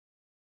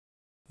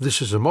This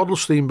is a model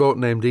steamboat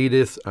named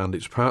Edith and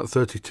it's part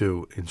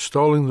 32,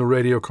 installing the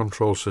radio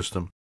control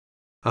system.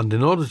 And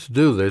in order to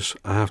do this,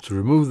 I have to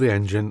remove the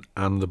engine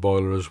and the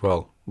boiler as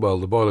well. Well,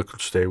 the boiler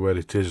could stay where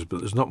it is, but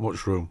there's not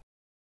much room.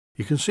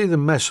 You can see the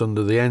mess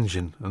under the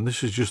engine, and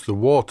this is just the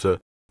water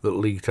that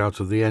leaked out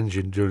of the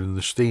engine during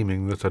the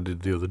steaming that I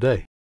did the other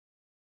day.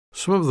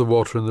 Some of the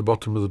water in the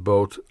bottom of the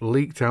boat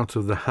leaked out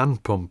of the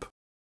hand pump.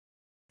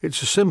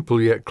 It's a simple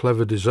yet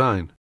clever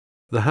design.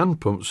 The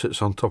hand pump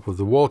sits on top of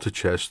the water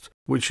chest,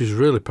 which is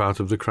really part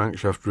of the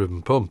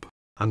crankshaft-driven pump,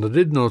 and I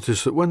did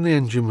notice that when the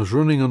engine was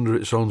running under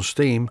its own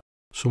steam,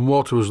 some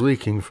water was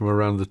leaking from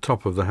around the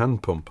top of the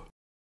hand pump.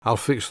 I'll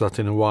fix that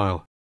in a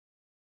while.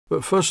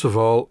 But first of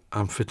all,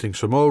 I'm fitting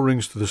some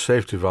O-rings to the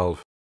safety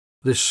valve.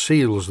 This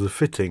seals the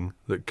fitting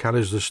that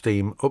carries the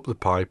steam up the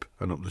pipe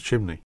and up the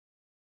chimney.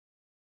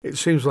 It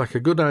seems like a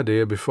good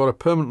idea before I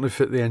permanently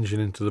fit the engine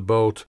into the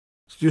boat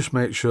to just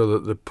make sure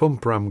that the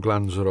pump ram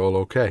glands are all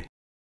okay.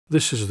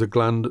 This is the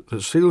gland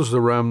that seals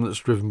the ram that's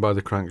driven by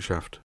the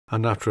crankshaft,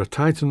 and after I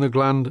tighten the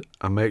gland,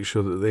 I make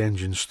sure that the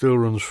engine still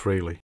runs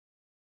freely.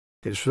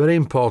 It's very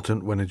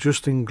important when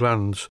adjusting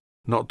glands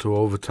not to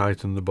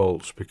over-tighten the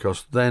bolts,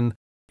 because then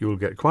you will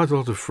get quite a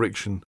lot of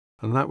friction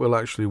and that will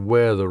actually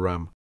wear the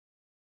ram,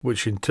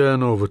 which in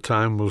turn over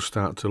time will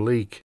start to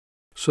leak.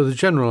 So the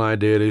general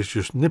idea is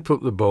just nip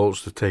up the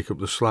bolts to take up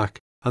the slack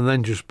and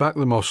then just back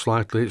them off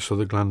slightly so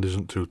the gland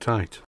isn't too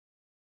tight.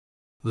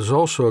 There's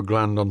also a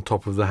gland on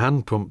top of the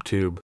hand pump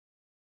tube.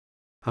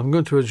 I'm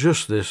going to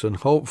adjust this and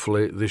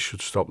hopefully this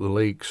should stop the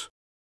leaks.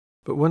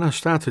 But when I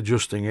start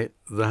adjusting it,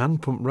 the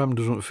hand pump ram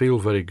doesn't feel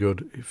very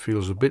good. It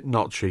feels a bit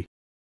notchy,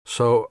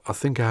 so I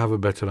think I have a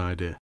better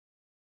idea.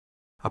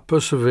 I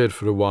persevered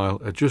for a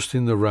while,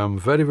 adjusting the ram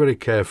very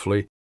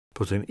carefully,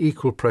 putting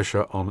equal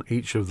pressure on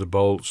each of the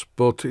bolts,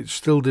 but it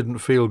still didn't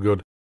feel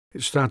good.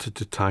 It started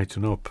to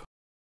tighten up.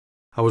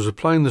 I was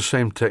applying the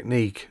same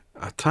technique.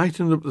 I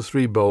tightened up the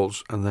 3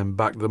 bolts and then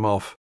backed them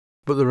off,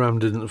 but the ram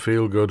didn't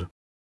feel good.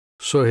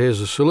 So here's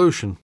the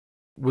solution.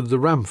 With the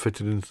ram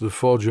fitted into the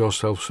 4-jaw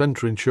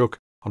self-centering chuck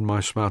on my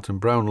Smart &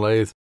 Brown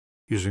lathe,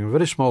 using a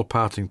very small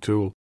parting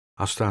tool,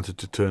 I started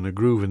to turn a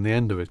groove in the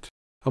end of it.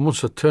 And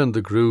once I turned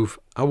the groove,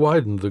 I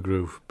widened the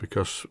groove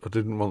because I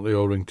didn't want the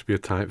O-ring to be a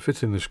tight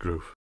fit in this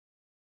groove.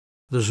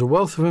 There's a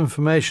wealth of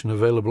information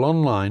available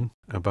online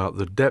about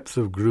the depth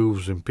of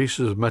grooves in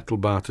pieces of metal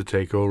bar to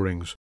take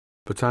O-rings,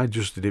 but I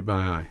just did it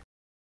by eye.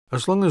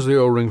 As long as the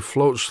O-ring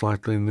floats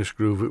slightly in this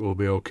groove, it will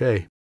be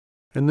okay.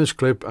 In this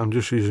clip, I'm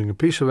just using a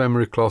piece of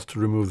emery cloth to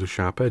remove the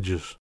sharp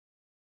edges.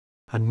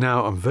 And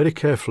now I'm very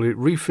carefully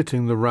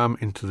refitting the ram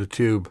into the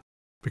tube.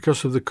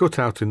 Because of the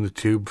cutout in the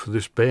tube for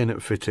this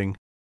bayonet fitting,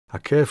 I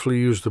carefully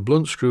used a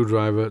blunt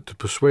screwdriver to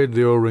persuade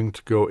the O-ring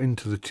to go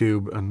into the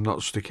tube and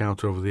not stick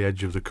out over the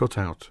edge of the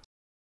cutout.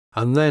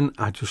 And then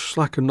I just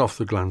slackened off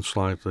the gland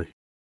slightly.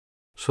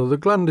 So the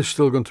gland is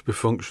still going to be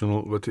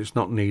functional, but it's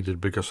not needed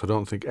because I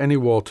don't think any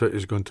water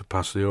is going to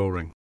pass the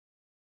O-ring.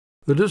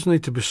 There does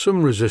need to be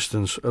some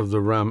resistance of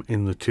the ram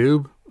in the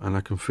tube, and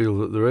I can feel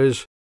that there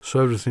is,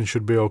 so everything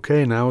should be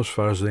okay now as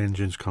far as the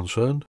engine's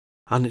concerned,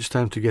 and it's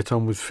time to get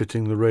on with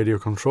fitting the radio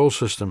control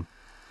system.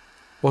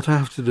 What I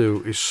have to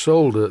do is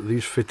solder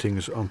these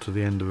fittings onto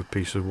the end of a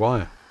piece of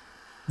wire.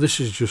 This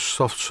is just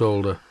soft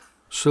solder.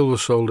 Silver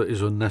solder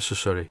is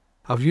unnecessary.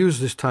 I've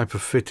used this type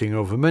of fitting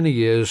over many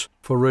years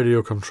for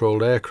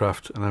radio-controlled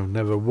aircraft, and I've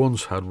never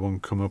once had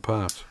one come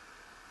apart.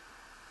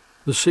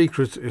 The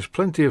secret is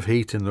plenty of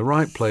heat in the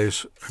right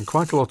place and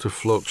quite a lot of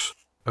flux,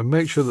 and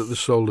make sure that the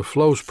solder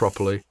flows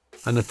properly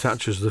and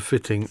attaches the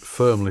fitting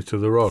firmly to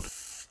the rod.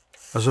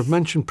 As I've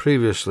mentioned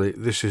previously,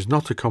 this is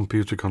not a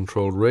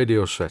computer-controlled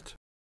radio set.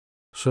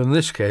 So in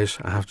this case,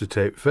 I have to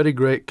take very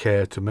great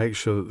care to make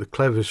sure that the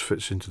clevis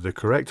fits into the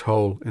correct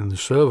hole in the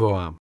servo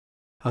arm,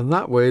 and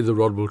that way the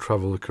rod will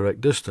travel the correct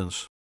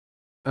distance.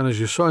 And as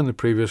you saw in the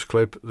previous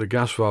clip, the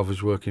gas valve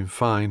is working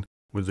fine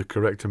with the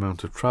correct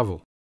amount of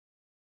travel.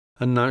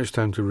 And now it's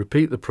time to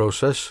repeat the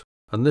process,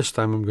 and this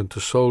time I'm going to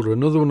solder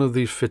another one of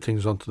these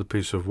fittings onto the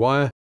piece of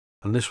wire,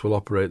 and this will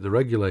operate the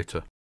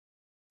regulator.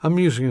 I'm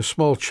using a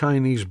small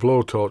Chinese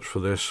blowtorch for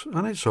this,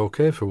 and it's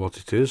okay for what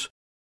it is.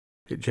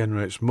 It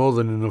generates more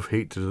than enough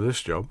heat to do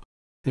this job.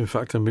 In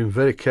fact, I'm being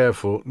very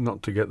careful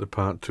not to get the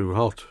part too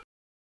hot.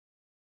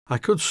 I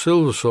could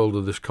silver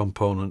solder this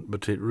component,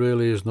 but it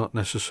really is not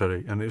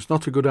necessary, and it's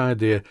not a good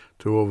idea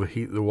to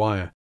overheat the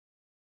wire.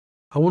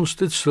 I once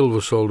did silver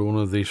solder one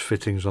of these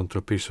fittings onto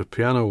a piece of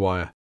piano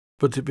wire,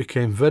 but it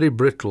became very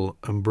brittle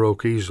and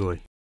broke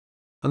easily.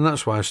 And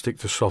that's why I stick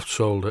to soft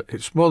solder.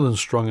 It's more than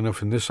strong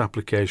enough in this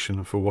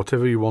application for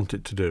whatever you want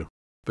it to do.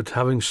 But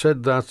having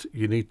said that,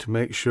 you need to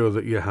make sure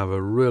that you have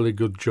a really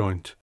good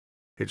joint.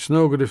 It's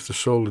no good if the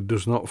solder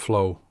does not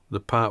flow. The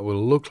part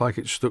will look like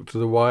it's stuck to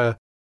the wire,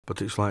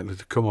 but it's likely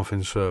to come off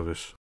in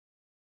service.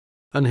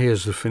 And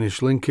here's the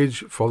finished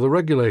linkage for the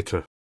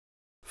regulator.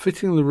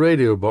 Fitting the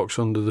radio box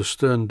under the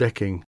stern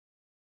decking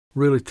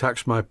really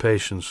taxed my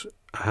patience.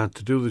 I had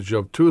to do the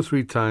job 2 or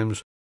 3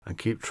 times and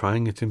keep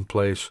trying it in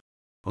place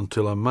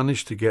until I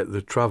managed to get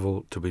the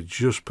travel to be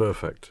just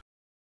perfect.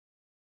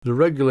 The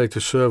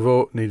regulator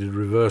servo needed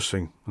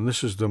reversing, and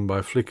this is done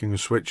by flicking a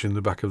switch in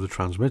the back of the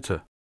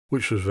transmitter,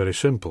 which was very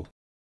simple.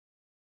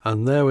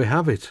 And there we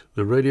have it.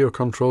 The radio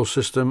control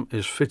system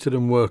is fitted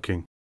and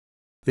working.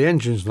 The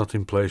engine's not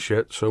in place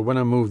yet, so when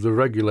I move the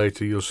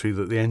regulator you'll see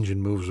that the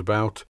engine moves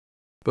about,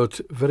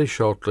 but very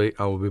shortly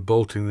I will be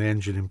bolting the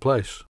engine in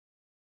place.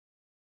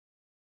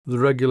 The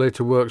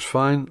regulator works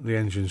fine, the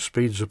engine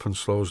speeds up and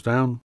slows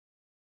down,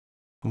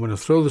 and when I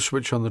throw the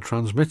switch on the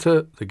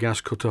transmitter, the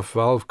gas cut-off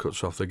valve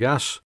cuts off the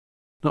gas,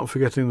 not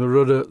forgetting the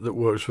rudder that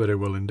works very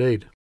well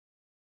indeed.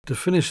 To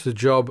finish the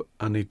job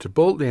I need to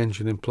bolt the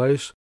engine in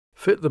place,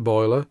 fit the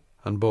boiler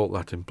and bolt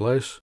that in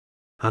place,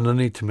 and I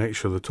need to make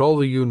sure that all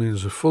the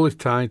unions are fully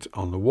tight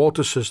on the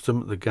water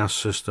system, the gas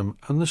system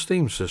and the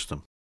steam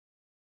system.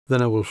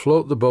 Then I will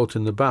float the boat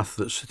in the bath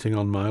that's sitting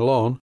on my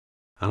lawn,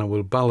 and I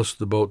will ballast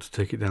the boat to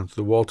take it down to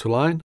the water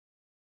line.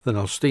 Then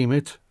I'll steam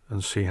it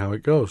and see how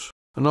it goes.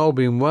 And all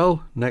being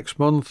well, next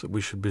month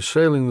we should be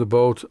sailing the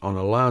boat on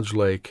a large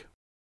lake.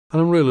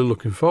 And I'm really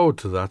looking forward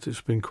to that.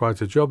 It's been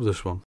quite a job,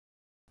 this one.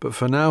 But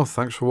for now,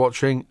 thanks for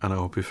watching, and I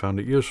hope you found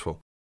it useful.